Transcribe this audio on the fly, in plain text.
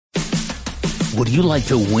Would you like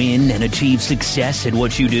to win and achieve success at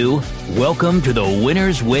what you do? Welcome to the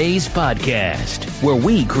Winner's Ways podcast, where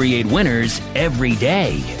we create winners every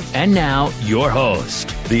day. And now, your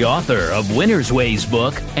host, the author of Winner's Ways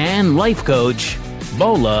book and life coach,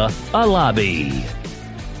 Bola Alabi.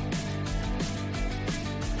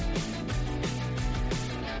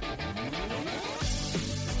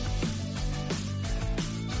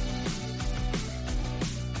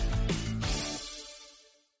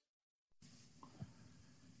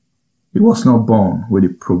 He was not born with the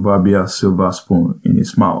proverbial silver spoon in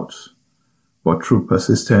his mouth, but through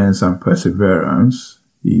persistence and perseverance,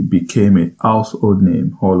 he became a household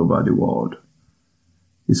name all over the world.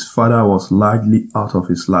 His father was largely out of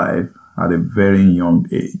his life at a very young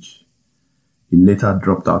age. He later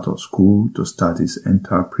dropped out of school to start his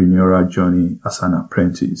entrepreneurial journey as an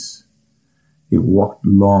apprentice. He worked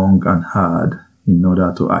long and hard in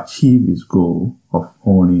order to achieve his goal of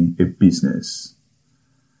owning a business.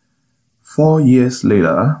 4 years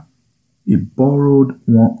later, he borrowed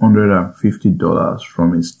 $150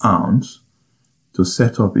 from his aunt to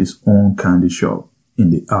set up his own candy shop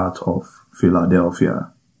in the heart of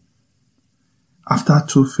Philadelphia. After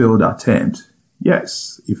 2 failed attempts,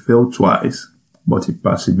 yes, he failed twice, but he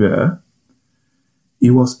persevered, he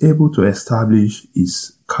was able to establish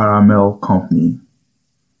his caramel company.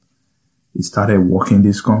 He started working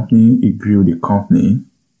this company, he grew the company,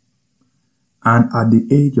 and at the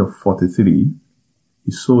age of 43,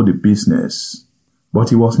 he sold the business.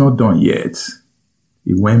 But he was not done yet.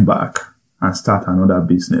 He went back and started another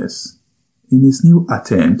business. In his new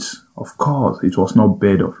attempt, of course, it was not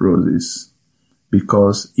bed of roses,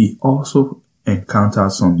 because he also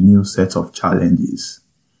encountered some new set of challenges.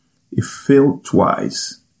 He failed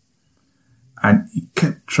twice, and he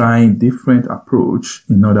kept trying different approach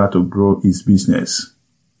in order to grow his business.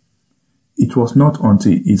 It was not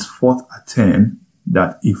until his 4th attempt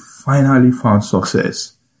that he finally found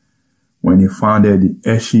success when he founded the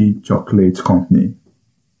Hershey Chocolate Company.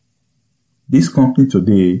 This company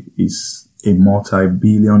today is a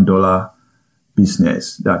multi-billion-dollar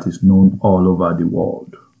business that is known all over the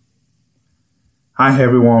world. Hi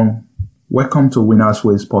everyone, welcome to Winner's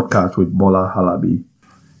Ways podcast with Bola Alabi.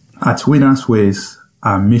 At Winner's Ways,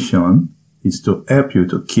 our mission is to help you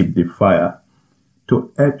to keep the fire,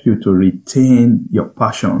 to help you to retain your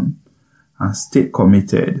passion and stay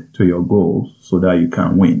committed to your goals so that you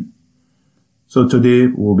can win. So today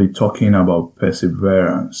we'll be talking about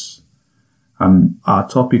perseverance. And our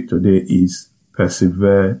topic today is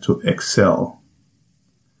persevere to excel.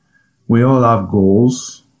 We all have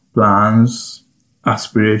goals, plans,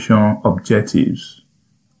 aspirations, objectives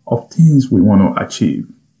of things we want to achieve.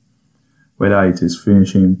 Whether it is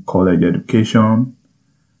finishing college education,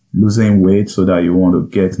 losing weight so that you want to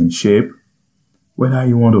get in shape, whether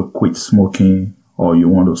you want to quit smoking or you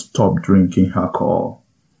want to stop drinking alcohol,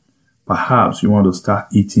 perhaps you want to start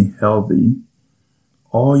eating healthy,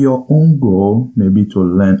 or your own goal may be to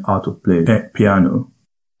learn how to play piano.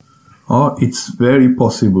 Or it's very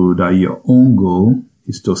possible that your own goal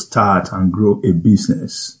is to start and grow a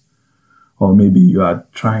business, or maybe you are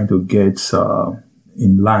trying to get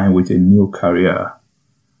in line with a new career.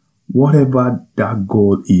 Whatever that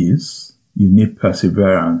goal is, you need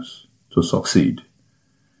perseverance to succeed.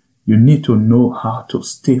 You need to know how to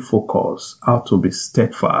stay focused, how to be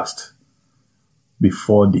steadfast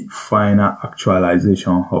before the final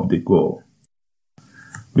actualization of the goal.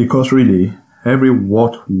 Because really, every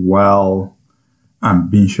worthwhile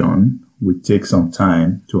ambition will take some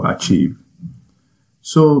time to achieve.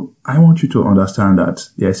 So I want you to understand that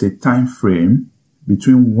there's a time frame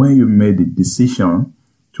between when you made the decision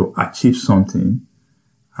to achieve something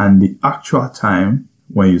and the actual time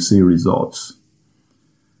when you see results.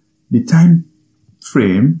 The time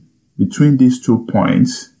frame between these 2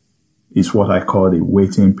 points is what I call the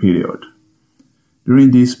waiting period.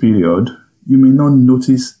 During this period, you may not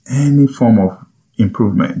notice any form of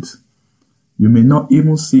improvement. You may not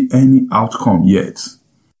even see any outcome yet.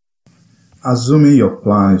 Assuming your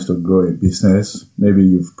plan is to grow a business, maybe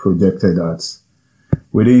you've projected that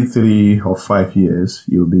within 3 or 5 years,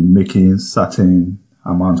 you'll be making certain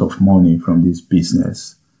amount of money from this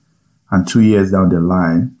business. And 2 years down the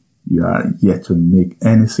line, you are yet to make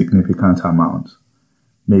any significant amount.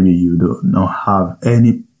 Maybe you do not have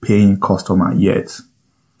any paying customer yet.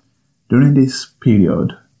 During this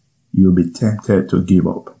period, you'll be tempted to give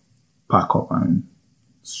up, pack up and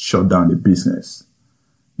shut down the business.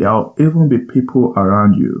 There will even be people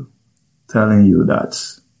around you telling you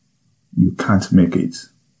that you can't make it.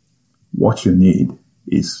 What you need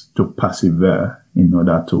is to persevere in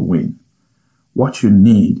order to win. What you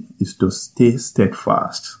need is to stay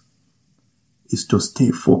steadfast. is to stay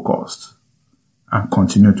focused and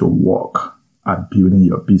continue to work at building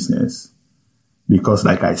your business. Because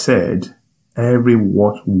like I said, every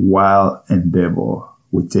worthwhile endeavor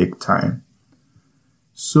will take time.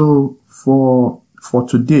 So for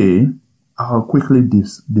today, I'll quickly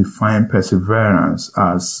define perseverance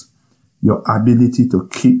as your ability to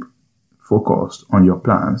keep focused on your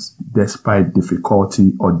plans despite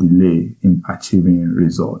difficulty or delay in achieving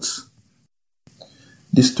results.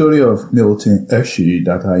 The story of Milton Hershey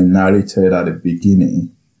that I narrated at the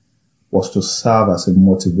beginning was to serve as a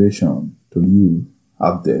motivation to you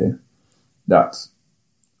out there that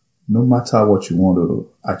no matter what you want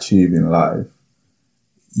to achieve in life,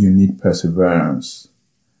 you need perseverance.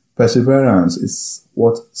 Perseverance is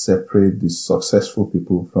what separates the successful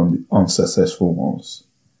people from the unsuccessful ones.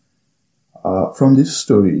 From this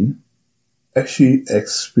story, Hershey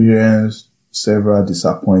experienced several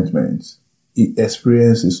disappointments. He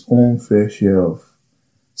experienced his own fair share of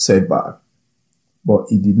setback, but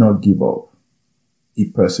he did not give up. He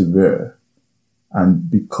persevered. And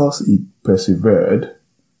because he persevered,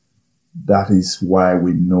 that is why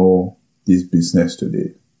we know this business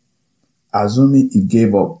today. Assuming he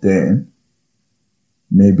gave up then,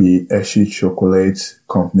 maybe Hershey Chocolate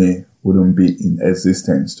Company wouldn't be in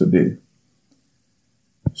existence today.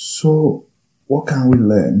 So, what can we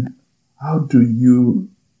learn? How do you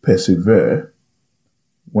persevere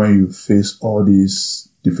when you face all these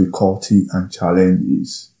difficulty and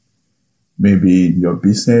challenges? Maybe in your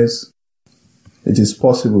business, it is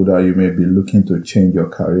possible that you may be looking to change your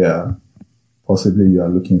career. Possibly you are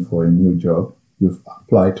looking for a new job. You've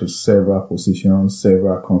applied to several positions,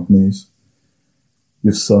 several companies.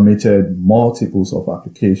 You've submitted multiples of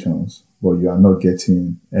applications, but you are not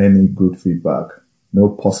getting any good feedback, no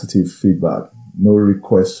positive feedback, no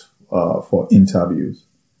request for interviews.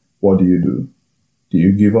 What do? Do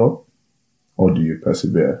you give up or do you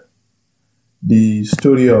persevere? The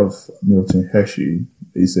story of Milton Hershey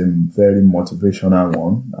is a very motivational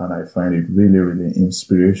one, and I find it really, really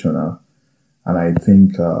inspirational. And I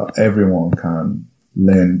think everyone can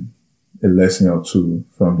learn a lesson or two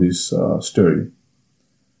from this story.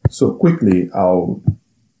 So quickly, I'll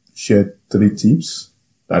share 3 tips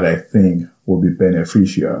that I think will be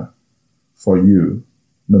beneficial for you,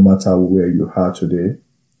 no matter where you are today,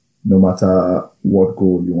 no matter what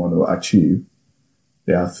goal you want to achieve.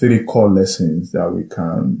 There are 3 core lessons that we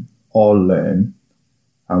can all learn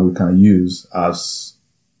and we can use as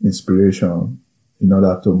inspiration in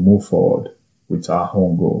order to move forward with our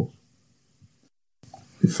own goals.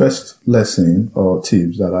 The first lesson or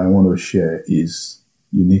tips that I want to share is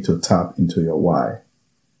you need to tap into your why.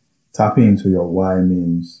 Tapping into your why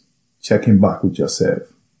means checking back with yourself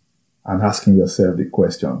and asking yourself the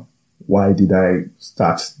question, why did I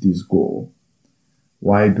start this goal?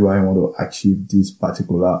 Why do I want to achieve this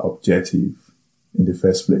particular objective in the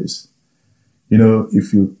first place? You know,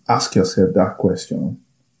 if you ask yourself that question,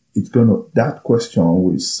 that question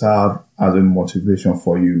will serve as a motivation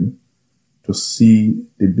for you to see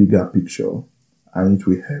the bigger picture, and it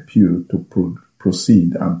will help you to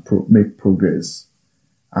proceed and make progress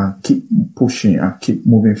and keep pushing and keep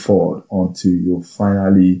moving forward until you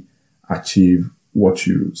finally achieve what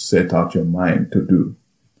you set out your mind to do.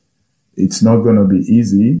 It's not going to be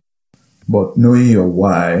easy, but knowing your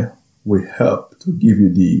why will help to give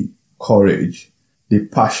you the courage, the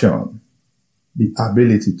passion, the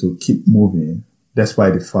ability to keep moving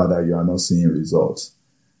despite the fact that you are not seeing results.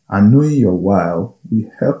 And knowing your why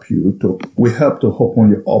will help to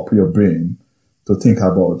open up your brain to think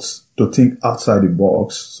outside the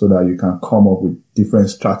box so that you can come up with different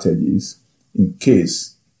strategies in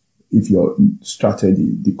case if your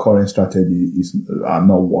strategy, the current strategy are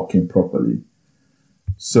not working properly.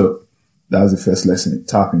 So that's the first lesson.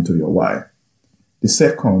 Tap into your why. The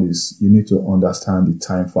second is you need to understand the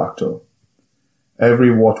time factor.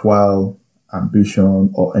 Every worthwhile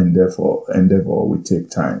ambition or endeavor will take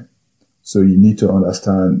time. So you need to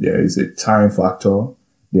understand there is a time factor.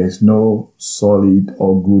 There is no solid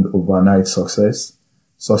or good overnight success.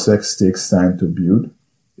 Success takes time to build.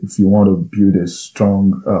 If you want to build a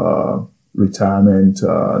strong retirement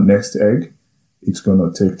nest egg, it's going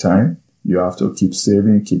to take time. You have to keep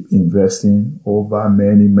saving, keep investing over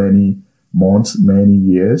many, many months, many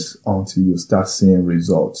years until you start seeing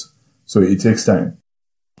results. So it takes time.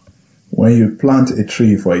 When you plant a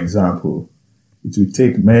tree, for example, it will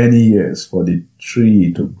take many years for the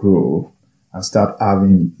tree to grow and start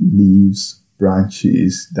having leaves,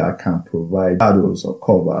 branches that can provide shadows or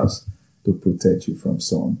covers to protect you from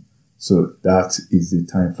sun. So that is the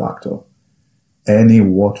time factor. Any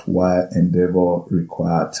worthwhile endeavor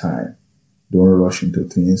requires time. Don't rush into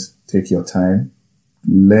things. Take your time.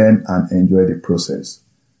 Learn and enjoy the process,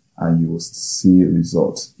 and you will see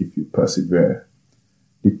results if you persevere.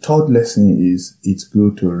 The third lesson is it's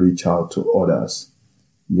good to reach out to others.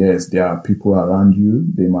 Yes, there are people around you.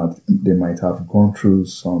 They might have gone through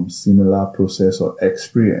some similar process or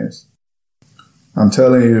experience. I'm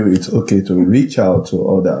telling you, it's okay to reach out to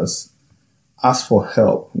others. Ask for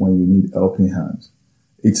help when you need helping hands.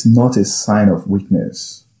 It's not a sign of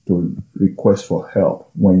weakness to request for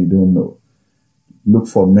help when you don't know. Look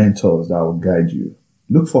for mentors that will guide you.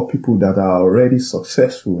 Look for people that are already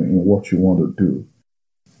successful in what you want to do.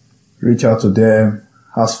 Reach out to them,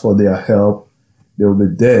 ask for their help. They'll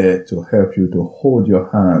be there to help you, to hold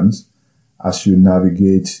your hands as you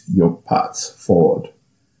navigate your path forward.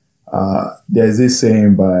 There's this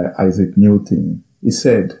saying by Isaac Newton. He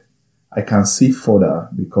said, "I can see further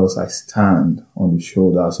because I stand on the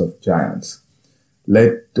shoulders of giants."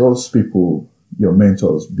 Let those people, your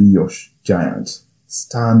mentors, be your giants.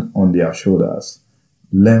 Stand on their shoulders.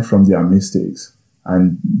 Learn from their mistakes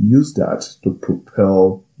and use that to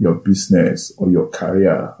propel your business or your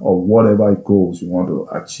career or whatever goals you want to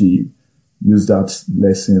achieve. Use that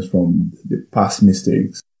lessons from the past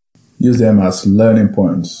mistakes. Use them as learning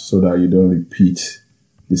points so that you don't repeat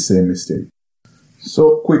the same mistake.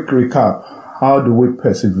 So, quick recap. How do we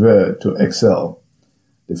persevere to excel?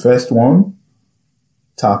 The first one,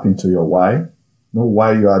 tap into your why. Know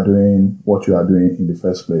why you are doing what you are doing in the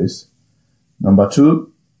first place. Number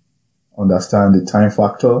 2, understand the time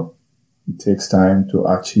factor. It takes time to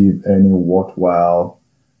achieve any worthwhile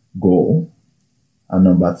goal. And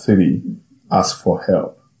number 3, ask for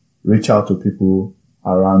help. Reach out to people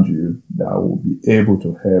around you that will be able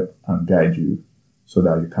to help and guide you so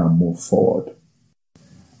that you can move forward.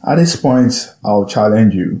 At this point, I'll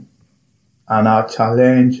challenge you. And our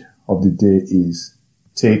challenge of the day is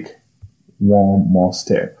take one more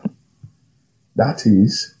step. That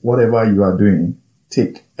is, whatever you are doing,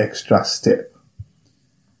 take extra step.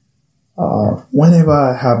 Whenever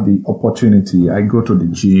I have the opportunity, I go to the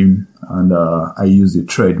gym and I use the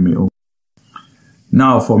treadmill.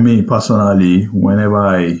 Now, for me personally, whenever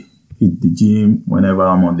I hit the gym, whenever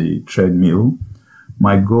I'm on the treadmill,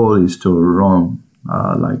 my goal is to run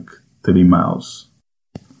like 3 miles.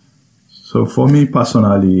 So for me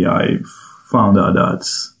personally, I've found out that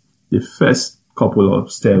the first couple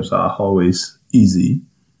of steps are always easy.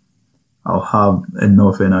 I'll have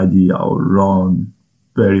enough energy. I'll run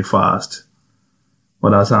very fast.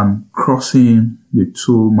 But as I'm crossing the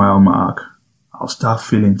 2-mile mark, I'll start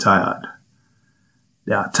feeling tired.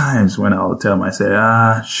 There are times when I'll tell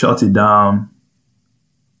myself, shut it down.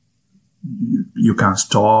 You can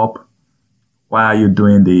stop. Why are you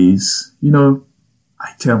doing this? I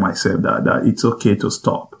tell myself that it's okay to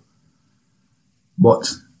stop.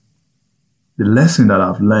 But the lesson that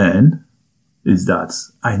I've learned is that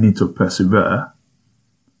I need to persevere.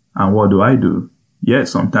 And what do?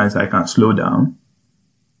 Yes, sometimes I can slow down.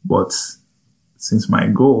 But since my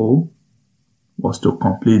goal was to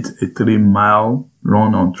complete a 3-mile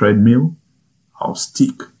run on treadmill, I'll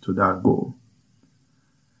stick to that goal.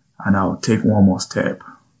 And I'll take one more step.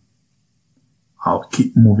 I'll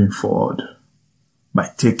keep moving forward by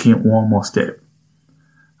taking one more step.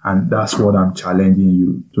 And that's what I'm challenging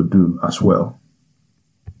you to do as well.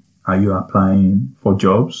 Are you applying for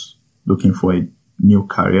jobs, looking for a new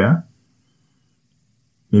career?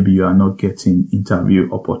 Maybe you are not getting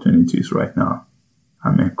interview opportunities right now.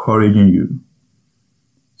 I'm encouraging you.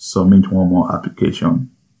 Submit one more application.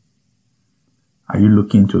 Are you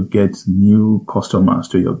looking to get new customers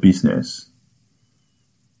to your business?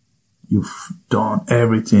 You've done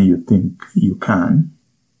everything you think you can,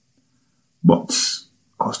 but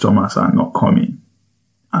customers are not coming.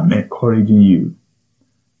 I'm encouraging you.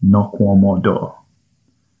 Knock one more door.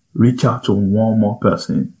 Reach out to one more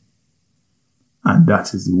person. And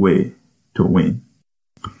that is the way to win.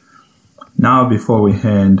 Now, before we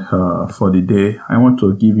end for the day, I want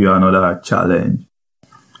to give you another challenge.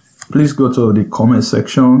 Please go to the comment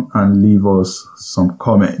section and leave us some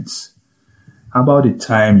comments about the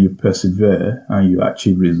time you persevere and you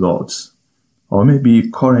achieve results. Or maybe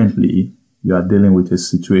currently you are dealing with a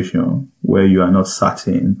situation where you are not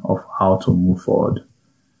certain of how to move forward.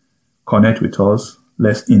 Connect with us.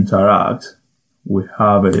 Let's interact. We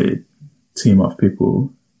have a team of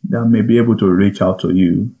people that may be able to reach out to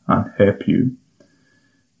you and help you.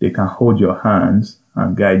 They can hold your hands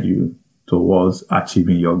and guide you towards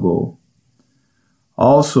achieving your goal.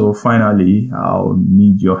 Also, finally, I'll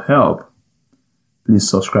need your help. Please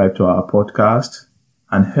subscribe to our podcast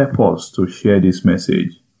and help us to share this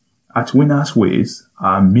message. At Winners Ways,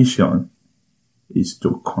 our mission is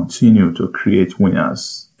to continue to create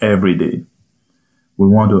winners every day. We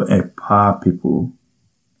want to empower people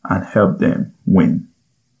and help them win.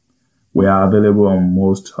 We are available on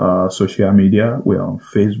most social media. We are on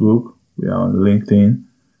Facebook. We are on LinkedIn.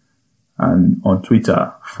 And on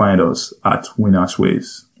Twitter, find us at Winners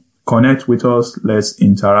Ways. Connect with us. Let's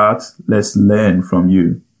interact. Let's learn from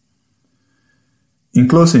you. In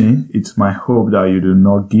closing, it's my hope that you do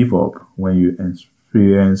not give up when you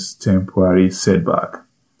experience temporary setback.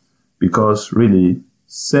 Because really,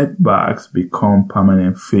 setbacks become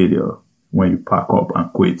permanent failure when you pack up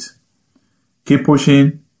and quit. Keep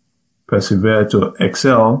pushing. Persevere to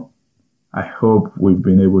excel. I hope we've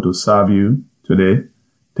been able to serve you today.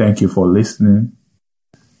 Thank you for listening.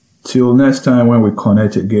 Till next time when we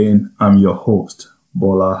connect again, I'm your host,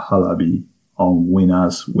 Bola Halabi, on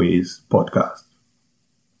Winners Ways Podcast.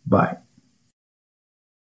 Bye.